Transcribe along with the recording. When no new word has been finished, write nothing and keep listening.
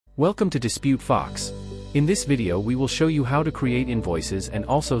Welcome to DisputeFox. In this video we will show you how to create invoices and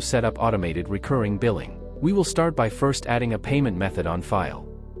also set up automated recurring billing. We will start by first adding a payment method on file.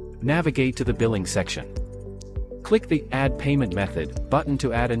 Navigate to the billing section. Click the Add Payment Method button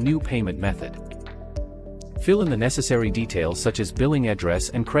to add a new payment method. Fill in the necessary details such as billing address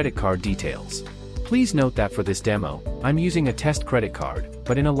and credit card details. Please note that for this demo, I'm using a test credit card,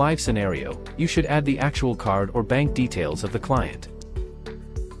 but in a live scenario, you should add the actual card or bank details of the client.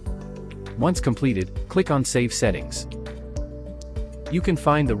 Once completed, click on Save Settings. You can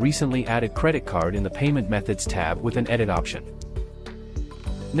find the recently added credit card in the Payment Methods tab with an Edit option.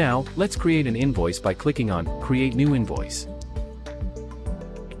 Now, let's create an invoice by clicking on Create New Invoice.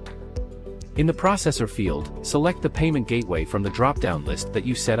 In the Processor field, select the payment gateway from the drop-down list that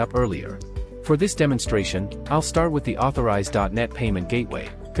you set up earlier. For this demonstration, I'll start with the Authorize.net payment gateway,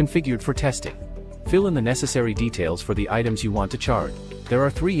 configured for testing. Fill in the necessary details for the items you want to charge. There are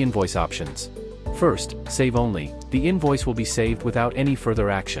 3 invoice options. First, Save Only. The invoice will be saved without any further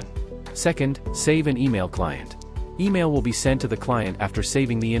action. Second, Save an Email Client. Email will be sent to the client after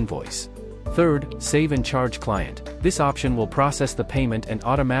saving the invoice. Third, Save and Charge Client. This option will process the payment and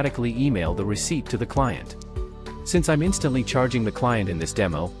automatically email the receipt to the client. Since I'm instantly charging the client in this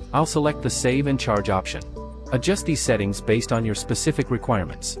demo, I'll select the Save and Charge option. Adjust these settings based on your specific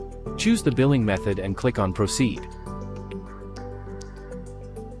requirements. Choose the billing method and click on Proceed.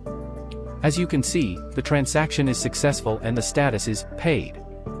 As you can see, the transaction is successful and the status is Paid.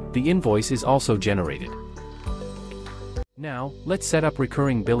 The invoice is also generated. Now, let's set up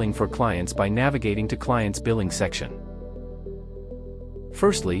recurring billing for clients by navigating to Clients Billing section.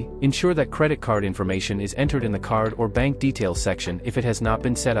 Firstly, ensure that credit card information is entered in the card or bank details section if it has not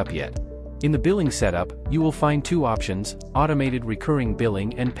been set up yet. In the billing setup, you will find 2 options, Automated Recurring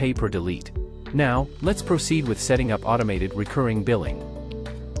Billing and Pay Per Delete. Now, let's proceed with setting up Automated Recurring Billing.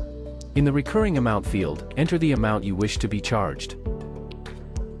 In the Recurring Amount field, enter the amount you wish to be charged.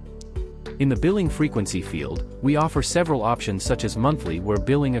 In the Billing Frequency field, we offer several options such as Monthly, where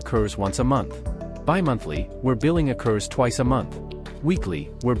billing occurs once a month; Bi-monthly, where billing occurs twice a month; Weekly,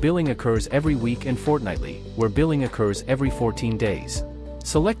 where billing occurs every week; and Fortnightly, where billing occurs every 14 days.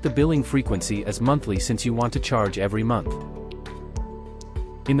 Select the billing frequency as monthly since you want to charge every month.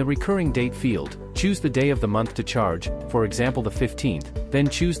 In the Recurring Date field, choose the day of the month to charge, for example the 15th, then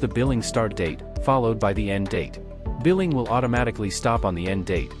choose the billing start date, followed by the end date. Billing will automatically stop on the end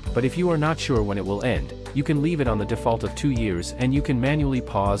date, but if you are not sure when it will end, you can leave it on the default of 2 years and you can manually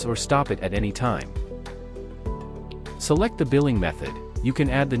pause or stop it at any time. Select the billing method. You can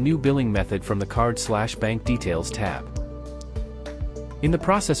add the new billing method from the Card/Bank Details tab. In the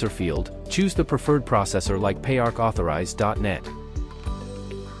Processor field, choose the preferred processor like Authorize.net.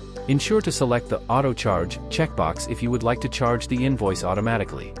 Ensure to select the Auto Charge checkbox if you would like to charge the invoice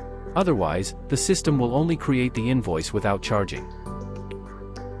automatically. Otherwise, the system will only create the invoice without charging.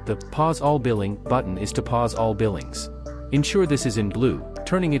 The Pause All Billing button is to pause all billings. Ensure this is in blue,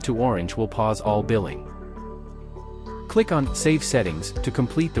 turning it to orange will pause all billing. Click on Save Settings to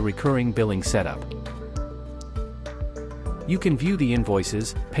complete the recurring billing setup. You can view the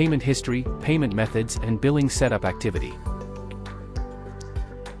invoices, payment history, payment methods, and billing setup activity.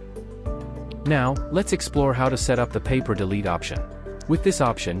 Now, let's explore how to set up the Pay Per Delete option. With this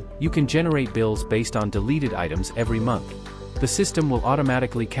option, you can generate bills based on deleted items every month. The system will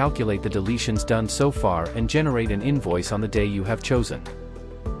automatically calculate the deletions done so far and generate an invoice on the day you have chosen.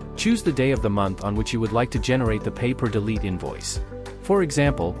 Choose the day of the month on which you would like to generate the Pay Per Delete invoice. For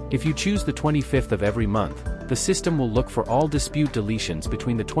example, if you choose the 25th of every month, the system will look for all dispute deletions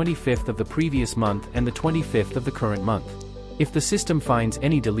between the 25th of the previous month and the 25th of the current month. If the system finds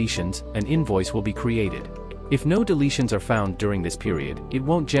any deletions, an invoice will be created. If no deletions are found during this period, it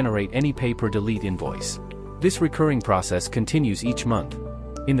won't generate any Pay Per Delete invoice. This recurring process continues each month.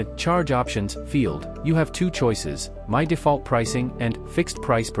 In the Charge Options field, you have 2 choices, My Default Pricing and Fixed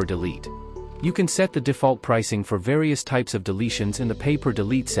Price Per Delete. You can set the default pricing for various types of deletions in the Pay Per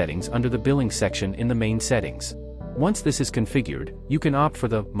Delete settings under the Billing section in the main settings. Once this is configured, you can opt for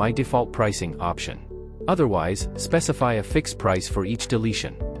the My Default Pricing option. Otherwise, specify a fixed price for each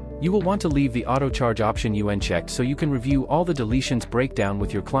deletion. You will want to leave the Auto Charge option unchecked so you can review all the deletions breakdown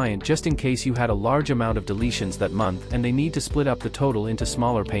with your client just in case you had a large amount of deletions that month and they need to split up the total into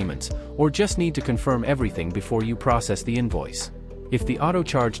smaller payments, or just need to confirm everything before you process the invoice. If the Auto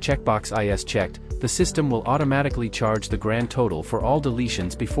Charge checkbox is checked, the system will automatically charge the grand total for all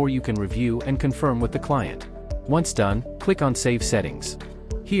deletions before you can review and confirm with the client. Once done, click on Save Settings.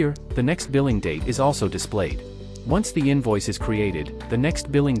 Here, the next billing date is also displayed. Once the invoice is created, the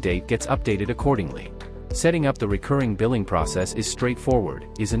next billing date gets updated accordingly. Setting up the recurring billing process is straightforward,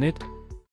 isn't it?